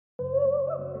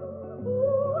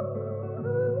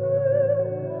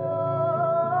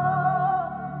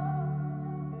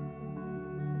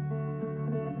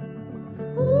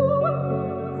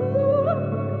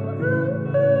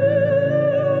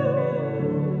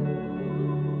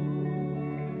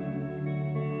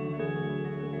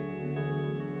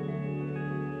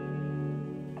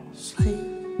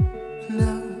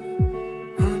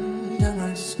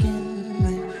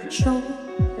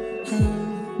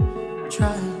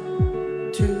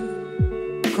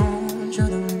to conjure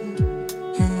the wind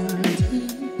and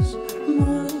ease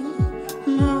my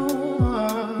mind.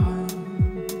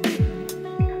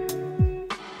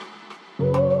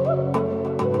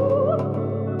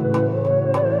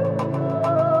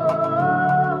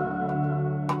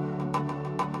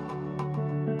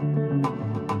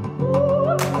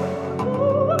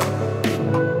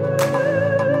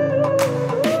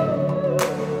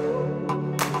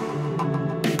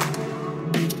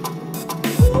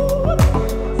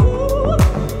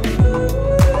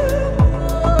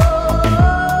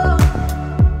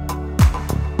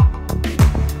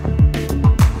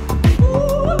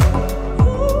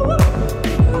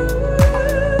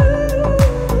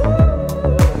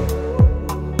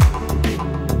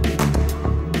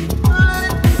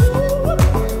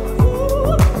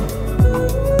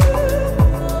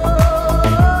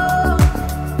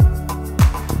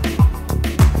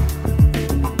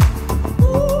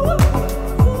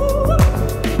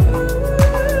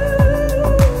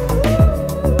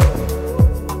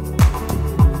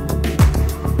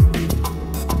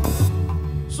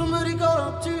 Somebody go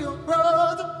up to your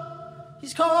brother,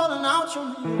 he's calling out your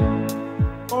name.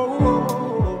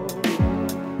 Oh,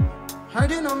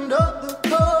 hiding under the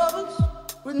covers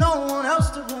with no one else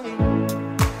to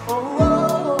blame.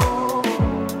 Oh,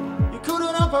 you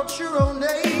couldn't help out your own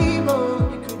neighbor,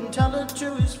 you couldn't tell it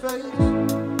to his face.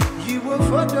 You were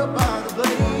fucked up by the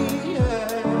blame.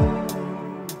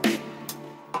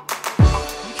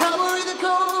 You carry the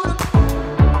code,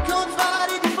 can't fight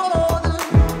it before them.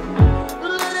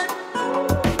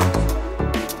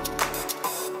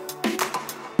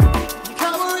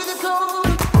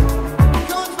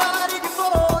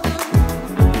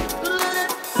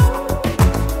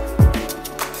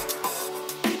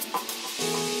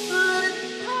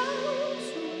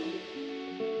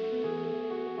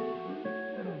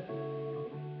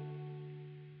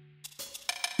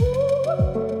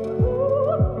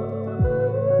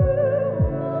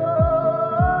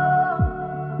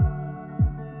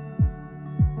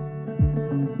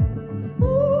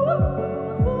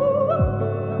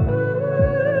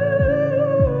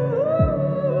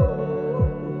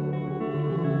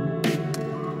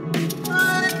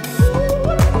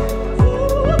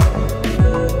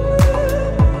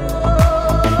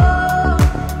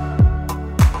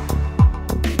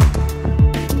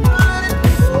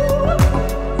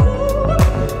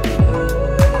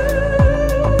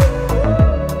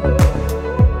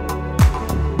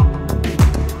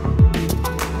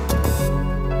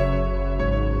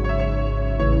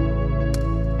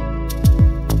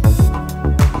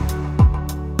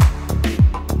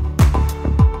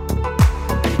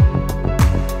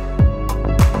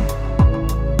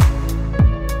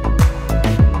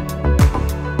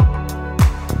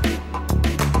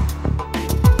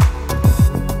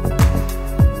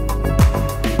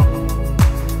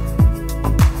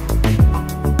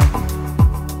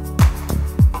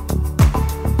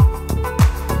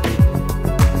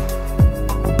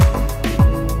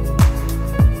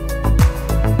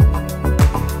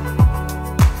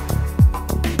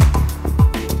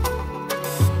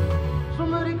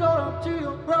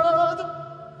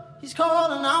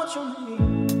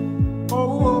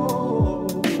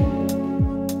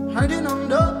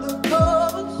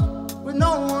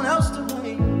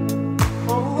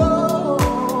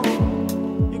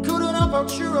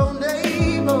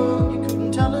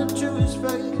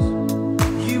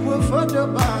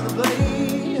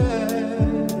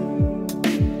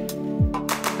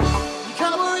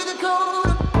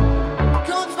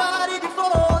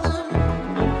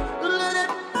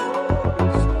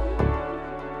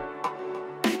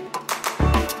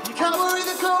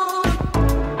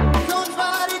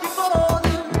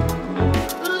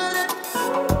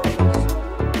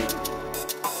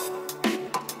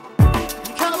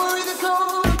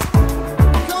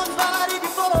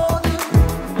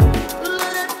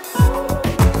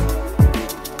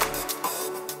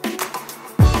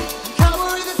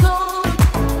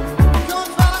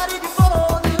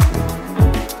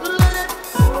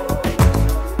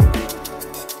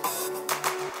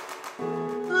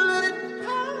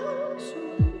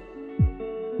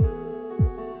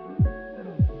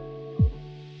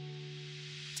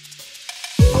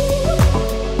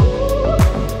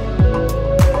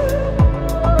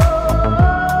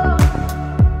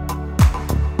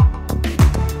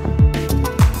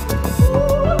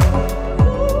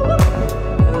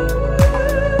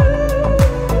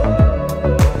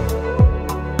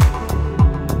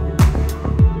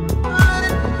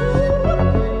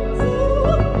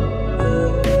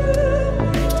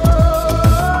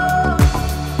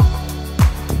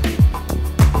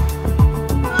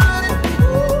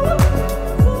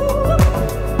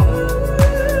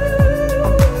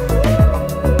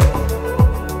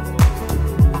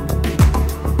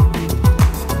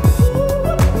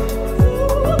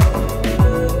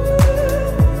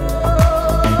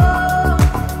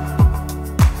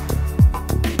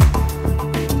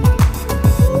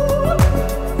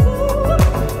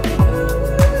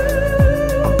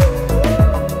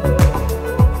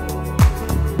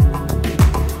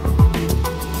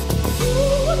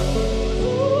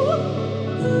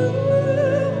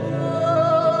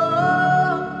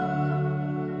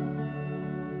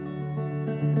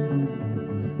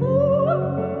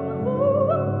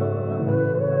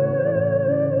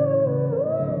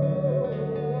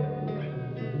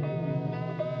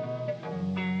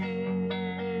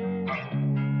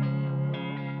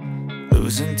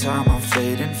 losing time, I'm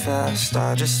fading fast.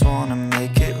 I just wanna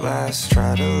make it last.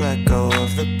 Try to let go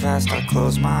of the past. I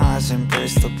close my eyes,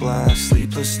 embrace the blast.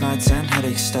 Sleepless nights and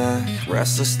headaches stack.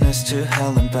 Restlessness to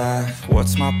hell and back.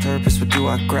 What's my purpose, what do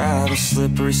I grab? A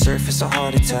slippery surface, a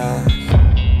heart attack.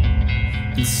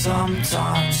 And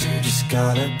sometimes you just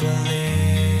gotta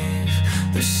believe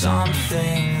there's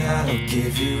something that'll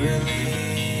give you relief.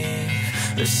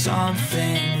 There's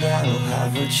something that'll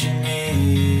have what you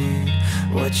need,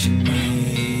 what you need.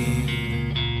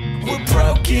 We're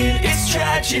broken, it's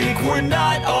tragic, we're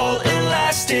not all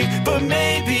elastic, but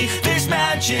maybe there's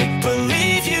magic,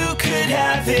 believe you could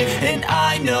have it. And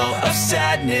I know of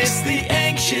sadness, the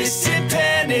anxious and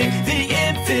panic, the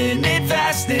infinite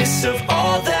vastness of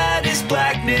all that is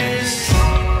blackness.